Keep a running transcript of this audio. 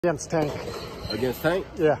Against Tank. Against Tank?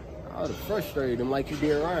 Yeah. I would have frustrated him like you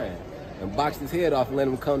did Ryan and boxed his head off and let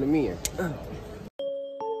him come to me.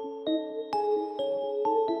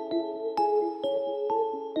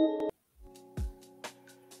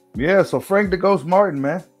 Yeah, so Frank the Ghost Martin,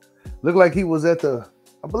 man. Looked like he was I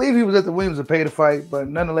believe he was at the Williams to pay the fight, but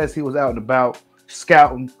nonetheless, he was out and about,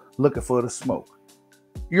 scouting, looking for the smoke.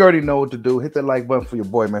 You already know what to do. Hit that like button for your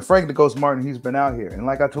boy, man. Frank the Ghost Martin, he's been out here. And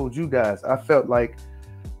like I told you guys, I felt like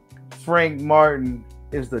Frank Martin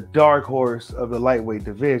is the dark horse of the lightweight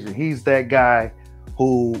division. He's that guy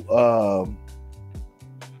who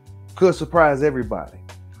could surprise everybody,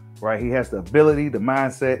 right? He has the ability, the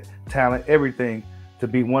mindset, talent, everything to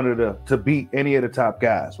be to beat any of the top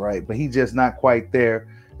guys, right? But he's just not quite there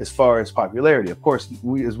as far as popularity. Of course,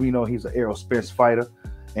 as we know, he's an Errol Spence fighter,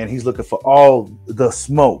 and he's looking for all the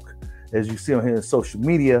smoke. As you see on his social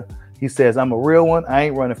media, he says, "I'm a real one. I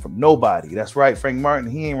ain't running from nobody." That's right, Frank Martin.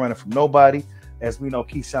 He ain't running from nobody. As we know,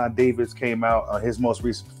 Keyshawn Davis came out on his most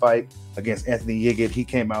recent fight against Anthony Yiggett. He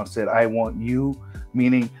came out and said, "I want you,"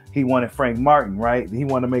 meaning he wanted Frank Martin, right? He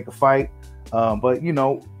wanted to make a fight, but you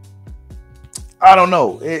know, I don't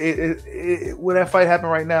know. Will that fight happen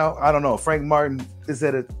right now? I don't know. Frank Martin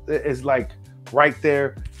is like right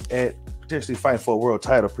there at potentially fighting for a world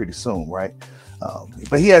title pretty soon, right?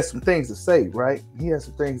 But he has some things to say, right? He has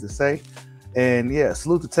some things to say, and yeah,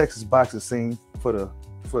 salute the Texas boxing scene for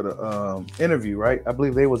the interview, right? I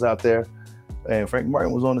believe they was out there, and Frank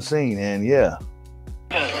Martin was on the scene, and yeah.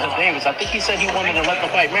 Davis, I think he said he wanted to let the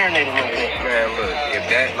fight marinate a little bit. Man, look, if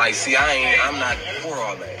that, like, see, I'm not for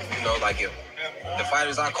all that. You know, like, if the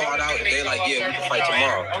fighters I called out, if they like, yeah, we can fight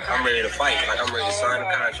tomorrow, I'm ready to fight. Like, I'm ready to sign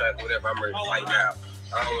a contract, whatever, I'm ready to fight now.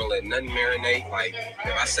 I don't want to let nothing marinate. Like,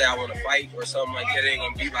 if I say I want to fight or something like that, it ain't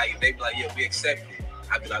going to be like, they be like, yeah, we accept it.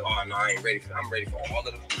 I'd be like, oh, no, I ain't ready for it. I'm ready for all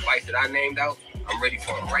of the fights that I named out. I'm ready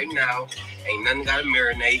for them right now. Ain't nothing got to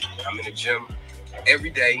marinate. I'm in the gym every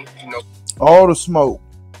day, you know. All the smoke.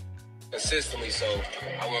 Consistently, so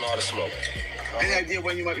I want all the smoke. Any idea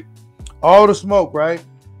when you might be? All the smoke, right?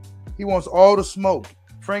 He wants all the smoke.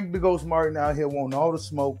 Frank the Ghost Martin out here wanting all the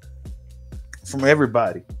smoke from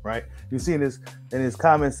everybody, right? You see in his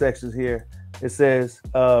comment sections here, it says,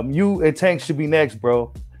 you and Tank should be next,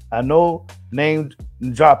 bro. I know name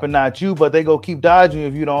dropping not you, but they go keep dodging you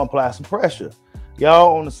if you don't apply some pressure.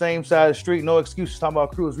 Y'all on the same side of the street, no excuses talking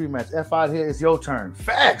about Cruz rematch. F out here, it's your turn.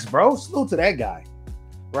 Facts, bro. Salute to that guy,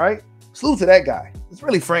 right? Salute to that guy. It's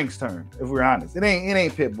really Frank's turn, if we're honest. It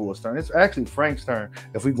ain't Pitbull's turn. It's actually Frank's turn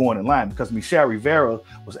if we go in line, because Michelle Rivera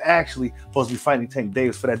was actually supposed to be fighting Tank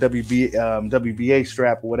Davis for that WBA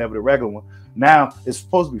strap or whatever, the regular one. Now it's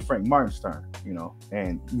supposed to be Frank Martin's turn, you know.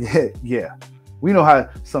 And yeah. We know how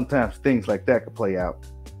sometimes things like that could play out.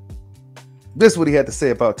 This is what he had to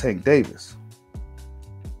say about Tank Davis.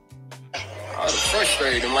 I was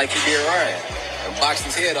frustrated him like he did Ryan and boxed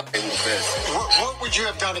his head off. It was best. What would you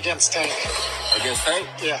have done against Tank? Against Tank?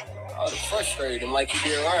 Yeah. I was frustrated him like he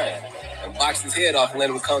did Ryan and boxed his head off and let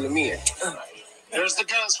him come to me. There's the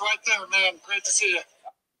ghost right there, man. Great to see you.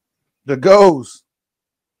 The ghost.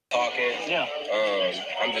 Talking. Yeah.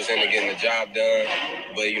 I'm just into getting the job done.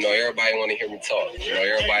 But, you know, everybody want to hear me talk. You know,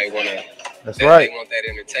 everybody want to. That's right. They want that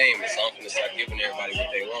entertainment. So I'm going to start giving everybody what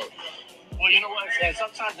they want. Well, you know what?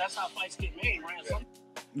 Sometimes that's how fights get made, right?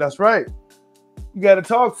 That's right. You got to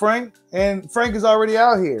talk, Frank. And Frank is already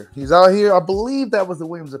out here. He's out here. I believe that was the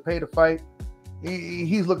Williams that paid to fight.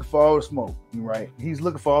 He's looking for all the smoke, right? He's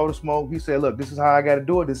looking for all the smoke. He said, look, this is how I got to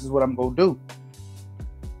do it. This is what I'm going to do.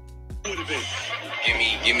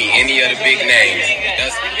 Give me any of the big names.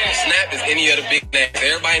 Snap is any of the big names.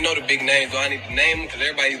 Everybody know the big names. Do I need to name them? Because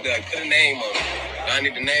everybody's like, put a name on them. Do I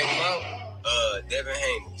need to name them out? Devin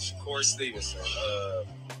Haney, Shakur Stevenson,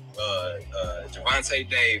 Gervonta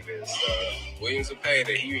Davis, Williams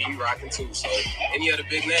Cepeda, he rocking too. So any of the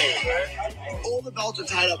big names, man. All the belts are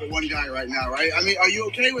tied up with one guy right now, right? I mean, are you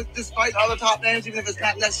okay with this fight, other top names, even if it's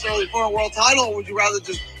not necessarily for a world title, or would you rather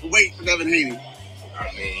just wait for Devin Haney?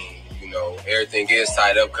 I mean, you know, everything is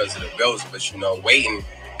tied up because of the belts, but, you know, waiting,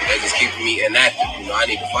 that just keeping me inactive. You know, I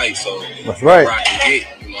need to fight, so that's right. I can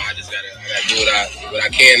get, you know, I just gotta do what I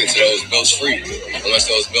can until those belts free. Once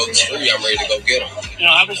those belts free, I'm ready to go get them. You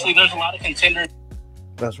know, obviously, there's a lot of contenders.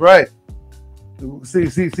 That's right. See,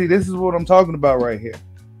 this is what I'm talking about right here,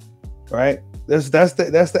 right? That's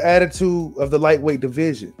the attitude of the lightweight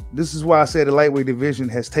division. This is why I say the lightweight division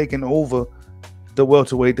has taken over the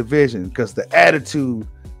welterweight division, because the attitude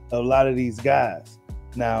of a lot of these guys.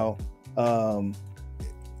 Now,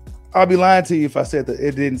 I'll be lying to you if I said that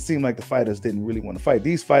it didn't seem like the fighters didn't really want to fight.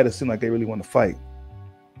 These fighters seem like they really want to fight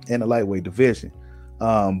in the lightweight division.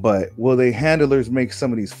 But will they handlers make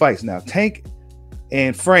some of these fights? Now, Tank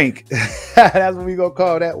and Frank, that's what we gonna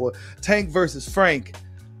call that one. Tank versus Frank.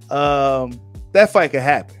 That fight could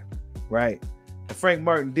happen, right? And Frank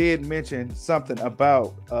Martin did mention something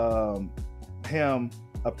about him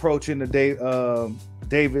approaching the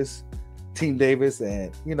Team Davis,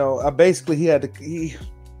 and basically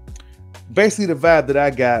basically the vibe that I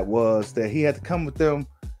got was that he had to come with them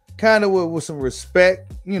kind of with some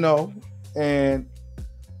respect, and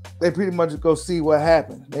they pretty much go see what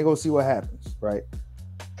happens. They go see what happens, right?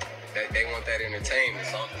 They want that entertainment,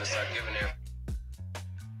 something to start giving them.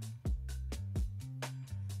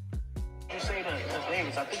 You say that,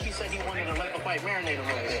 Davis. I think he said he wanted to let the fight marinate a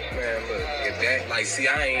little bit. Man, look, if that,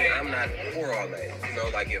 I'm not for all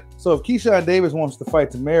that. So if Keyshawn Davis wants the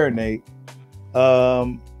fight to marinate,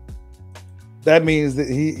 that means that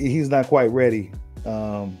he's not quite ready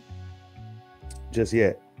just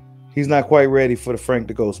yet. He's not quite ready for the Frank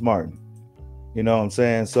the Ghost Martin. You know what I'm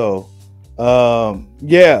saying? So,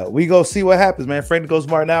 yeah, we go see what happens, man. Frank the Ghost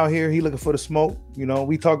Martin out here. He looking for the smoke.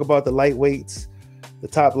 We talk about the lightweights, the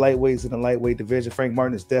top lightweights in the lightweight division. Frank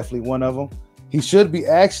Martin is definitely one of them. He should be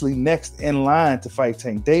actually next in line to fight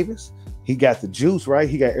Tank Davis. He got the juice, right?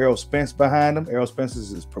 He got Errol Spence behind him. Errol Spence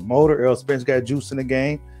is his promoter. Errol Spence got juice in the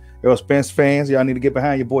game. Errol Spence fans, y'all need to get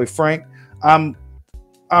behind your boy Frank.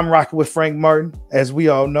 I'm rocking with Frank Martin, as we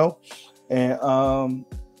all know. And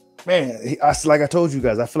man, like I told you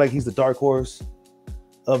guys, I feel like he's the dark horse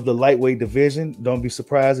of the lightweight division. Don't be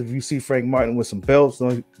surprised if you see Frank Martin with some belts.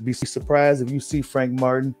 Don't be surprised if you see Frank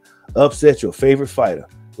Martin upset your favorite fighter.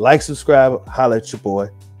 Like, subscribe, holla at your boy.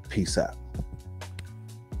 Peace out.